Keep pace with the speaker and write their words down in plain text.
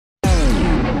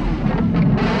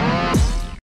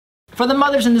for the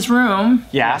mothers in this room.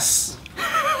 Yes.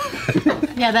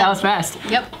 Yeah, That was fast.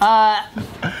 Yep.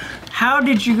 How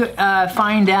did you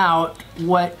find out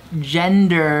what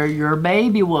gender your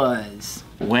baby was?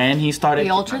 When he started. The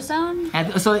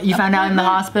ultrasound? So you found out in the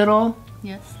hospital?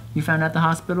 Yes. You found out at the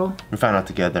hospital? We found out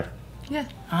together. Yeah.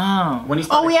 Oh. When he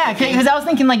Oh yeah, because I was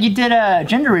thinking like you did a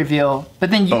gender reveal,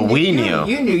 but then you we knew.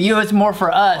 You knew. You was more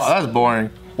for us. Oh, that's boring.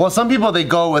 Well, some people, they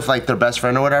go with like their best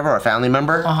friend or whatever, or a family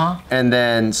member. And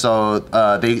then so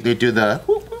they do the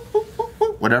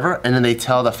whatever, and then they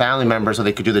tell the family member so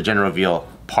they could do the gender reveal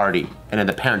party, and then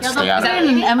the parents stay out Is of that it.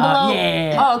 in an envelope?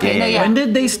 Yeah. Oh, okay. No, yeah. When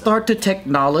did they start the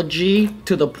technology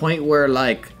to the point where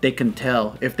like they can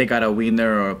tell if they got a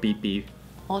wiener or a pee-pee?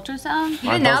 Ultrasound?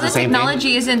 Aren't Now those the the same thing?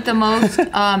 technology isn't the most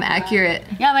accurate.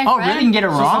 Yeah, my Oh, friend. really? You can get it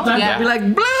wrong? Sometimes Yeah. they'll be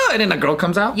like, blah, and then the girl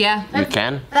comes out. Yeah. You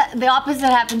can? The opposite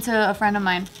happened to a friend of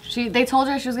mine. They told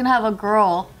her she was gonna have a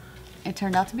girl. It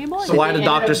turned out to be a boy. So why the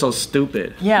doctor so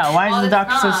stupid? Yeah, why is the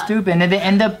doctor so stupid? And they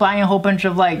end up buying a whole bunch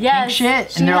of like pink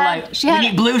shit, and they're like, we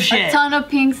need blue shit. A ton of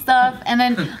pink stuff, and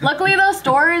then luckily those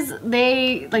stores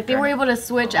they were able to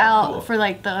switch out for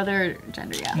like the other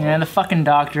gender. Yeah. Yeah, the fucking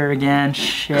doctor again.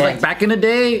 Shit. Like back in the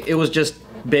day, it was just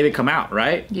baby come out,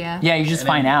 right? Yeah. Yeah, you just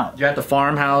find out. You're at the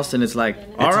farmhouse and it's like,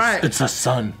 all right. It's a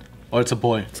son. Or it's a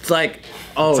boy. It's like,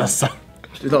 oh, It's a son.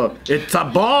 it's a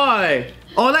boy.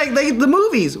 Oh, like the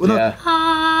movies. Yeah.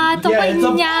 Yeah, it's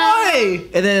a boy.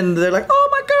 And then they're like, oh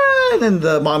my god. And then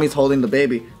the mommy's holding the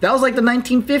baby. That was like the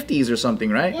 1950s or something,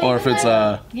 right? Or if it's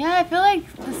Yeah, I feel like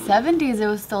the 70s it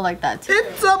was still like that too.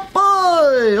 It's a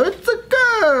boy. It's a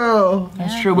girl.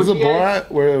 That's true. was it Borat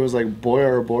where it was like boy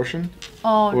or abortion?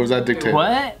 Oh, Or was that dictated?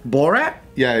 What? Borat?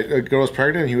 Yeah, a girl was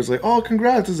pregnant and he was like, oh,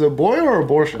 congrats, is it a boy or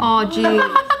abortion? Oh, gee.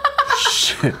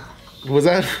 Was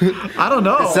that? I don't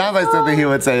know. Sounds like something he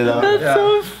would say though. That's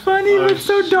so funny, but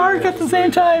so dark at the same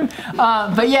time.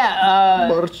 But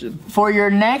yeah, for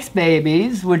your next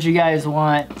babies, would you guys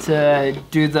want to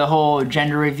do the whole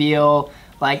gender reveal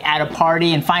like at a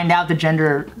party and find out the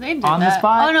gender they did on that. the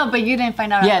spot? Oh no, but you didn't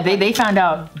find out. Yeah, they found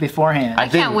out beforehand. I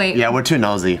think, can't wait. Yeah, we're too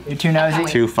nosy. You're too nosy?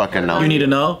 Too fucking nosy. You need to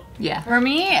know? Yeah. For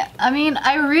me, I mean,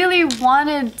 I really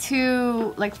wanted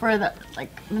to like for the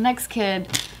next kid,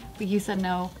 but you said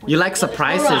no. You like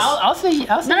surprises. I'll say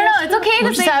No, it's okay to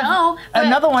We'll just say have no. but-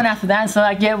 another one after that, so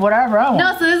I get whatever I want.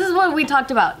 No, so this is what we talked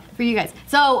about for you guys.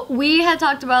 So we had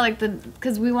talked about like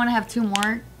because we want to have 2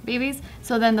 more babies.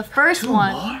 So then the first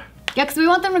one. Yeah, because we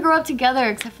want them to grow up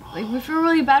together. Except for, like we feel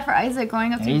really bad for Isaac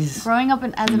growing up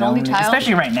as an only child.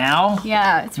 Especially right now.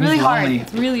 Yeah, it's really He's hard. lonely.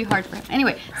 It's really hard for him.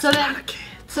 Anyway, so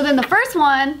then the first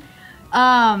one,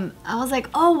 I was like,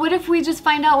 oh, what if we just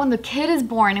find out when the kid is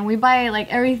born and we buy like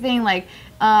everything like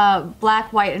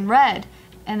black, white, and red,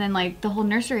 and then like the whole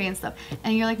nursery and stuff.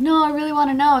 And you're like, no, I really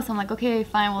want to know. So I'm like, okay,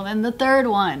 fine. Well, then the third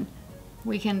one,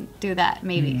 we can do that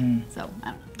maybe. So I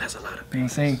don't know. That's a lot of We'll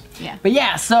see. Yeah. But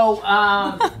yeah, so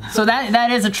so that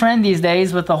is a trend these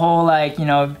days with the whole like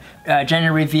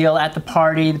gender reveal at the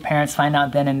party. The parents find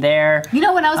out then and there. You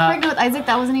know, when I was pregnant with Isaac,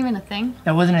 that wasn't even a thing.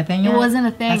 That wasn't a thing yet? It wasn't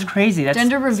a thing. That's crazy. That's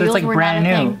Gender so reveals it's like were brand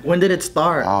not a new. thing. When did it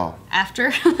start? Oh.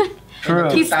 After. True.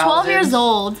 He's 12 years 2000s.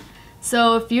 old.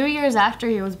 So a few years after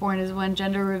he was born is when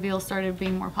gender reveal started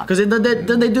being more popular. Because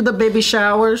then they do the baby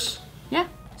showers. Yeah.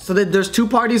 So there's 2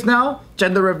 parties now,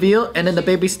 gender reveal and then the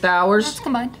baby That's showers.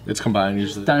 combined. It's combined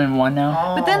usually. Done in one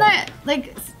now. But then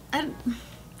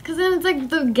because then it's like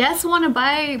the guests want to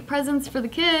buy presents for the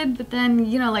kid, but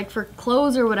then, like for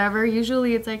clothes or whatever,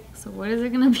 usually it's like, so what is it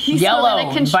going to be? Yellow. So that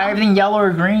I can Buy shop? everything yellow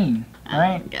or green.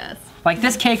 Right? I guess. Like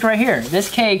this cake right here. This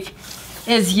cake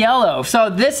is yellow. So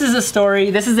this is a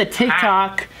story. This is a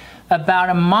TikTok about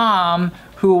a mom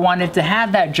who wanted to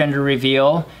have that gender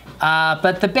reveal,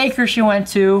 but the baker she went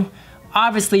to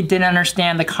obviously didn't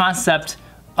understand the concept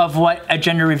of what a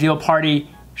gender reveal party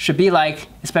should be like,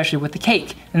 especially with the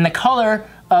cake. And the color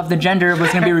of the gender was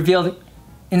going to be revealed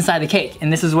inside the cake,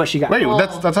 and this is what she got. Wait,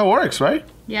 that's how it works, right?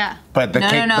 Yeah. But the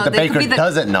cake, No. but the They could baker be the-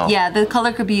 doesn't know. Yeah, the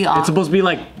color could be off. It's supposed to be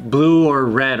like blue or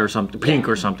red or something, pink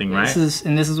or something, right? This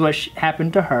is what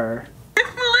happened to her. I'm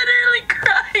literally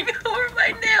crying over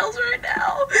my nails right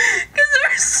now because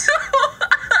they're so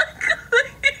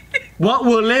ugly. What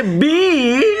will it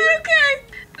be? Okay,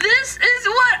 this is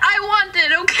what I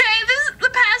wanted, okay? This is the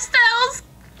pastels,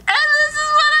 and this is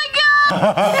what I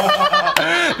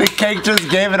got. The cake just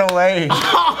gave it away.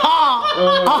 Oh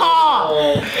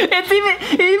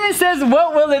It even says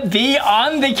what will it be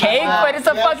on the cake, but it's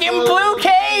a fucking blue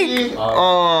cake.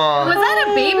 Was that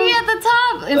a baby at the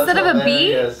top instead of a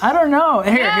bee? I don't know.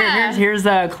 Yeah. Here's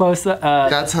a close up.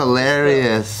 That's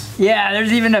hilarious. Yeah,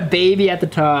 there's even a baby at the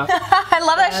top. I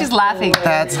love that she's laughing.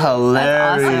 That's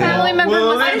hilarious. A family member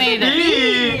must have made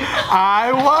it.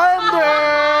 I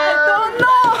wonder.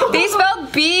 They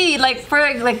spelled bee like for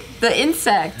like the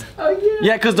insect.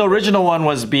 Yeah, because the original one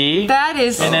was B. That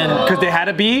is And then, because they had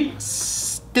a B,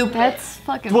 stupid. That's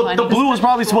fucking well, funny. the blue was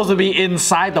probably supposed to be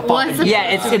inside the fucking. What's- Yeah,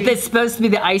 it's supposed to be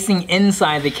the icing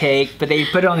inside the cake, but they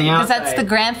put it on the Because outside. that's the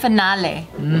grand finale.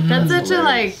 That's such a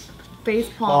like face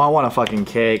Oh, I palm. want a fucking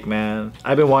cake, man.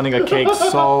 I've been wanting a cake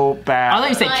so bad. I thought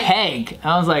you said keg.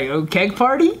 I was like, oh, keg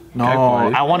party? No,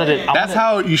 party. I wanted it. That's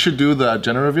how you should do the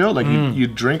gender reveal. Like you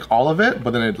drink all of it,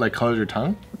 but then it like colors your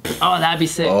tongue. Oh, that'd be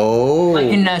sick. Oh. Like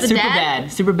in The dad?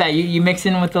 Superbad, you mix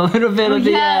in with a little bit of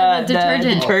the, yeah, the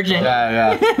detergent.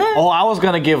 Yeah. Oh, I was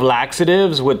gonna give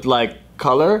laxatives with like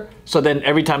color, so then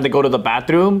every time they go to the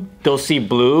bathroom, they'll see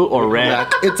blue or red.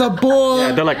 It's a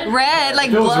boy. They're like, Red, like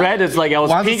if it was blood. red, it's like I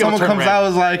was Once pink. someone it'll turn comes red. out,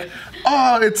 is like,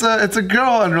 oh, it's a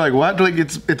girl, and they're like, what? They're like,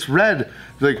 it's red.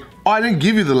 They're like, oh, I didn't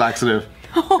give you the laxative.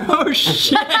 Oh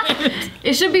shit.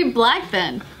 It should be black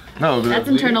then. No, That's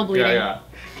internal bleeding.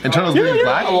 Internal's bleeding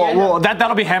black. Well,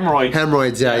 that'll be hemorrhoids.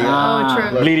 Hemorrhoids, yeah. Oh,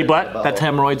 true. Bleedy butt, that's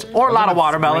hemorrhoids. Or a lot of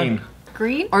watermelon.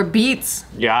 Green? Or beets.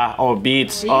 Yeah, oh,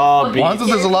 beets. Oh, One beets. says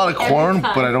there's a lot of corn,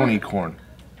 but I don't eat corn.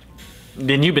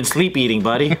 Then you've been sleep eating,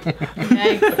 buddy.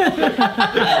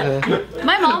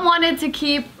 My mom wanted to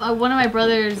keep one of my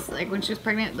brothers, like when she was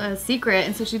pregnant, a secret,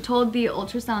 and so she told the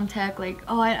ultrasound tech, like,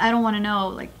 oh, I don't want to know,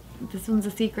 like, this one's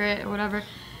a secret or whatever.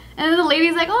 And then the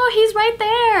lady's like, oh, he's right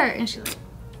there, and she's like,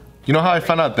 You know how I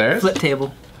found out theirs? Flip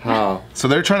table. How? So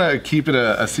they're trying to keep it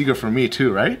a secret from me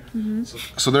too, right?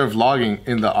 So they're vlogging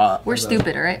in the. We're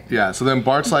stupid, right? Yeah. So then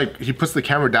Bart's like, he puts the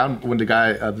camera down when the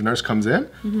guy, the nurse comes in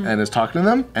and is talking to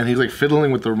them, and he's like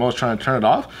fiddling with the remote trying to turn it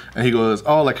off, and he goes,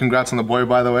 "Oh, like congrats on the boy,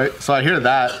 by the way." So I hear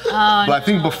that, but I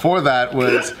think before that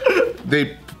was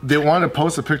they wanted to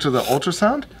post a picture of the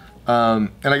ultrasound. And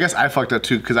I guess I fucked up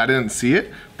too because I didn't see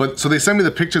it. But so they sent me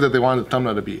the picture that they wanted the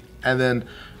thumbnail to be, and then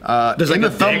There's in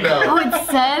like the a dick. thumbnail oh, it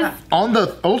says, on the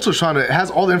ultrasound it has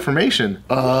all the information.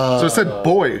 So it said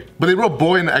boy, but they wrote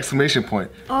boy in the exclamation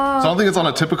point. So I don't think it's on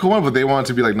a typical one, but they wanted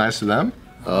to be like nice to them.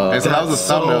 And so that was the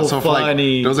thumbnail. So for like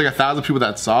funny. there was like 1,000 people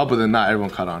that saw, but then not everyone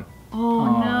caught on. oh,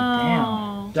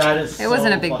 no. That is It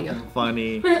wasn't a big deal.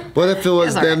 funny. What if it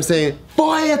was alright. them saying,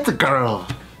 boy, it's a girl?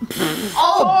 It's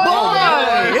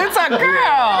a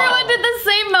girl. Everyone did the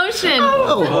same motion.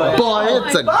 Oh, boy,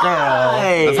 it's a girl.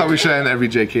 That's how we should end every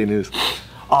JK News.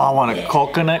 Oh, I want a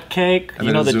coconut cake. And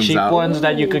You then know it the zooms cheap out. ones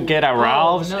that you could get at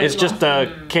Ralph's? It's just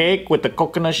a cake with the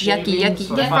coconut shake.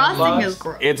 Yucky. The frosting is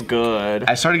gross. It's good.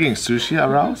 I started getting sushi at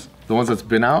Ralph's, the ones that's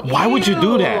been out. Why would you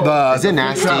do that? Is it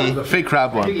nasty? The fake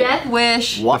crab one. Death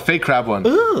wish. The fake crab one.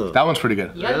 That one's pretty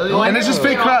good. And it's just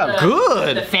fake crab. The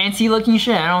Good. fancy looking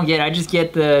shit, I don't get. I just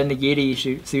get the nigiri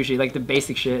sushi, like the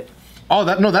basic shit. Oh,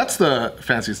 that's the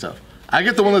fancy stuff. I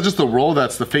get the one that's just the roll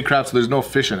that's the fake crab, so there's no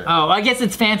fish in it. Oh, I guess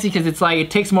it's fancy because it's like it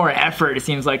takes more effort. It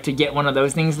seems like to get one of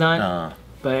those things done.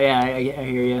 But yeah, I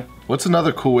hear you. What's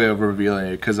another cool way of revealing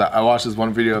it? Because I watched this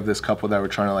one video of this couple that were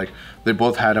trying to they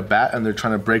both had a bat and they're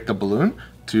trying to break the balloon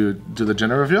to do the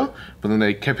gender reveal, but then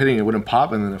they kept hitting it, wouldn't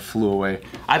pop, and then it flew away.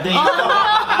 I think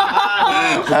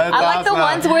I like the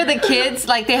ones where the kids,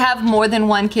 like they have more than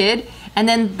one kid, and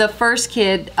then the first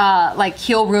kid, like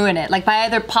he'll ruin it, like by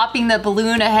either popping the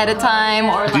balloon ahead of time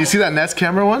or Do you see that Nest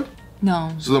camera one?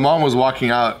 no. So the mom was walking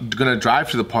out, gonna drive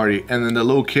to the party, and then the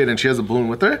little kid, and she has a balloon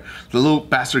with her, the little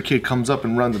bastard kid comes up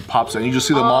and runs and pops it, and you just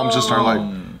see the mom just start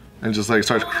and just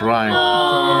starts crying.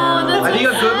 I think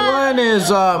a good one is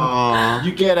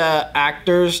you get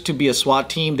actors to be a SWAT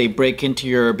team. They break into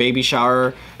your baby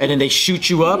shower and then they shoot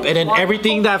you up, and then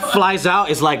everything that flies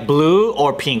out is like blue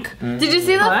or pink. Did you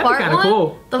see the that'd be fart kinda one?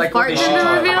 cool. The Like fart when they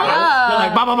gender reveal? They're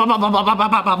like ba ba ba ba ba ba ba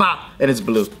ba ba ba, and it's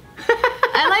blue.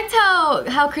 I liked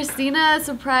how Christina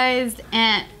surprised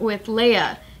Aunt with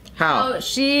Leia. How? Oh,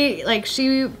 she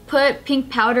put pink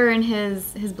powder in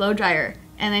his blow dryer,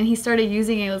 and then he started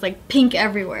using it. It was like pink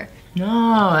everywhere.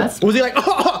 No, that's Was he like,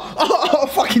 oh,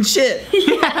 fucking shit?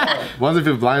 What if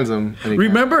it blinds him? And he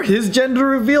Remember his gender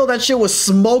reveal? That shit was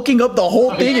smoking up the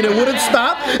whole thing and it wouldn't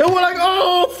stop. And we're like,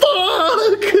 oh,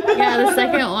 fuck. Yeah, the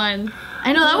second one.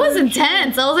 I know, that was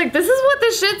intense. I was like, this is what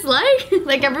this shit's like?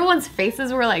 Like, everyone's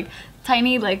faces were like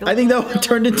tiny, like... I think that one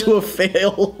turned into a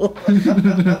fail.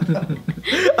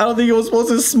 I don't think it was supposed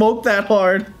to smoke that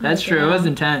hard. true. It was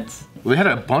intense. Well, they had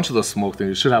a bunch of those smoke things.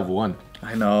 You should have one.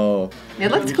 I know.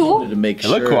 It looked cool. Wanted to make It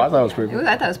sure. looked cool. I thought it was pretty cool. Ooh,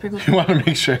 I thought it was pretty cool. You want to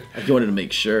make sure. I wanted to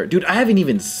make sure, dude. I haven't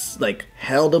even like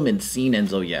held him and seen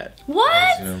Enzo yet.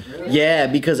 What? Yeah,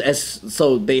 because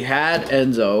so they had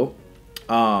Enzo,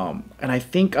 and I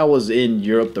think I was in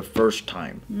Europe the first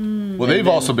time. Well, they've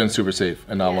also been super safe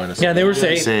and not wanting to. Yeah, they were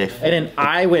safe. Safe. And then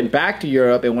I went back to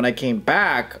Europe, and when I came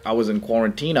back, I was in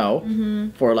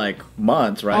quarantino for like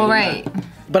months, right? All right.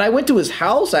 But I went to his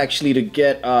house actually to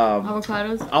get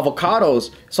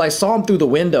avocados. So I saw him through the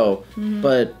window,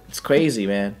 but it's crazy,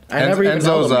 man. I never even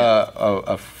held Enzo's him yet.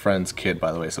 a friend's kid,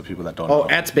 by the way, so people that don't Oh, know.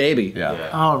 Ant's baby. Yeah.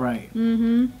 All right.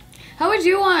 How would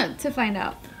you want to find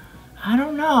out? I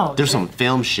don't know. There's some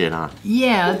film shit, huh?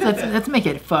 Yeah, let's make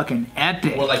it fucking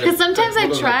epic. Because sometimes I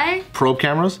try. Probe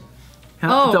cameras?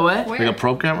 Oh, The what? where? Like a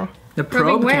probe camera? The Probing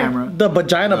probe where? camera. The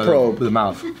vagina probe. The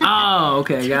mouth. Oh,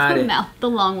 okay, got The it. mouth, the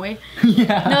long way.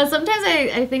 Yeah. No, sometimes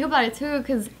I think about it too,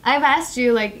 because I've asked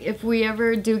you, like, if we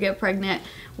ever do get pregnant,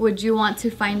 would you want to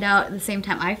find out at the same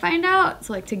time I find out,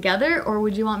 so like together, or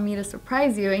would you want me to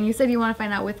surprise you? And you said you want to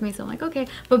find out with me, so I'm like, okay.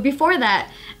 But before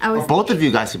that, I was Both of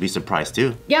you guys could be surprised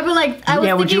too. yeah, but like I was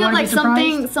Yeah, would you thinking of wanna like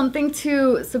be surprised? something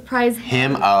to surprise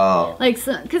Him, oh. like,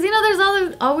 because you know,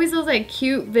 there's always those like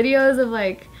cute videos of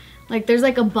like there's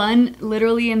like a bun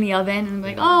literally in the oven, and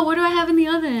like, oh, what do I have in the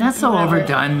oven? That's so Whatever.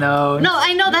 overdone, though. No,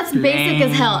 I know that's basic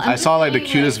as hell. I saw like the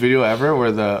cutest video ever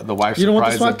where the wife You don't want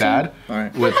the surprised the SWAT dad team? All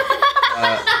right.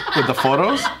 with the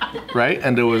photos, right?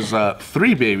 And there was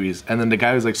 3 babies, and then the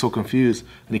guy was like so confused,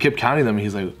 and he kept counting them. And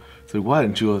he's like, what?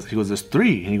 And he goes, there's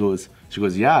 3. And she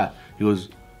goes, yeah. He goes,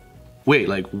 wait,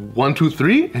 like 1, 2,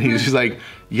 3? And she's like,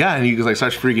 yeah. And he goes like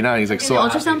starts freaking out. And he's like, the so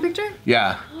ultrasound picture.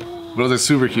 yeah. But it was like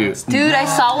super cute. Dude, I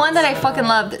saw one that I fucking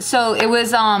loved. So it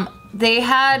was they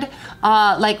had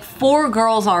like 4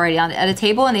 girls already at a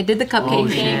table, and they did the cupcake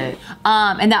thing. shit.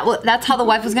 And that's how the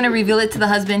wife was gonna reveal it to the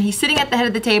husband. He's sitting at the head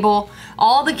of the table.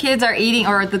 All the kids are eating,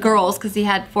 or the girls, because he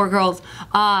had 4 girls.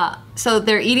 So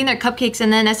they're eating their cupcakes,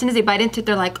 and then as soon as they bite into it,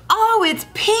 they're like, "Oh, it's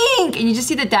pink!" And you just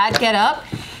see the dad get up,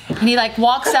 and he like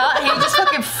walks out, and he just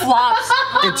fucking flops.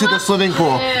 Into the swimming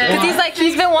pool. Because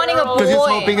he's been wanting a boy. Because he's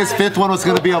hoping his 5th one was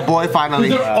gonna be a boy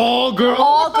finally. All girls.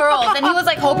 All girls. And he was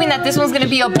like hoping that this one's gonna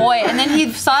be a boy. And then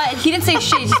he saw it. He didn't say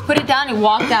shit. He just put it down and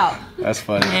walked out. That's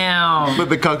funny. Damn. But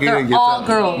the cookie They're didn't get all out.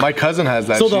 girls. My cousin has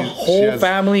that. So the She whole has-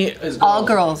 family is All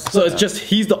girls. So it's just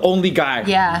he's the only guy.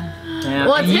 Yeah. Yeah.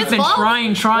 Well, it's And you've his been fault.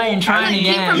 trying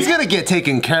again. He's gonna get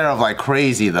taken care of like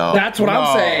crazy though. That's what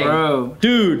I'm saying, Bro.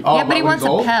 dude. Yeah, but he wants a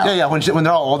old? pal. Yeah, when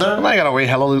they're all older. I gotta wait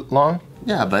hella long.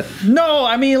 Yeah, but No,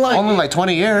 I mean like only like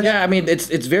 20 years. yeah, I mean it's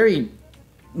very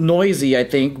noisy, I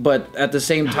think, but at the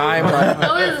same time, like,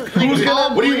 That was like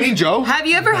all What do you mean, Joe? Have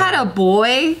you ever had a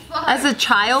boy as a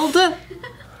child?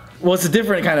 well, it's a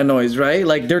different kind of noise, right?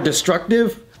 Like they're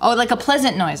destructive, Oh, like a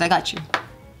pleasant noise. I got you.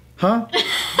 huh?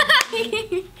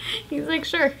 He's like,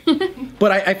 sure.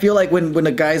 But I feel like when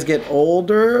the guys get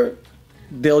older,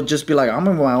 they'll just be like, I'm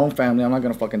in my own family. I'm not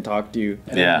gonna fucking talk to you.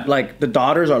 And Yeah. like the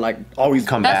daughters are like always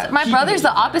Come That's back. my brother's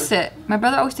the opposite. My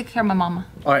brother always takes care of my mama.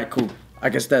 All right, cool. I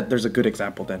guess that there's a good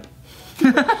example then.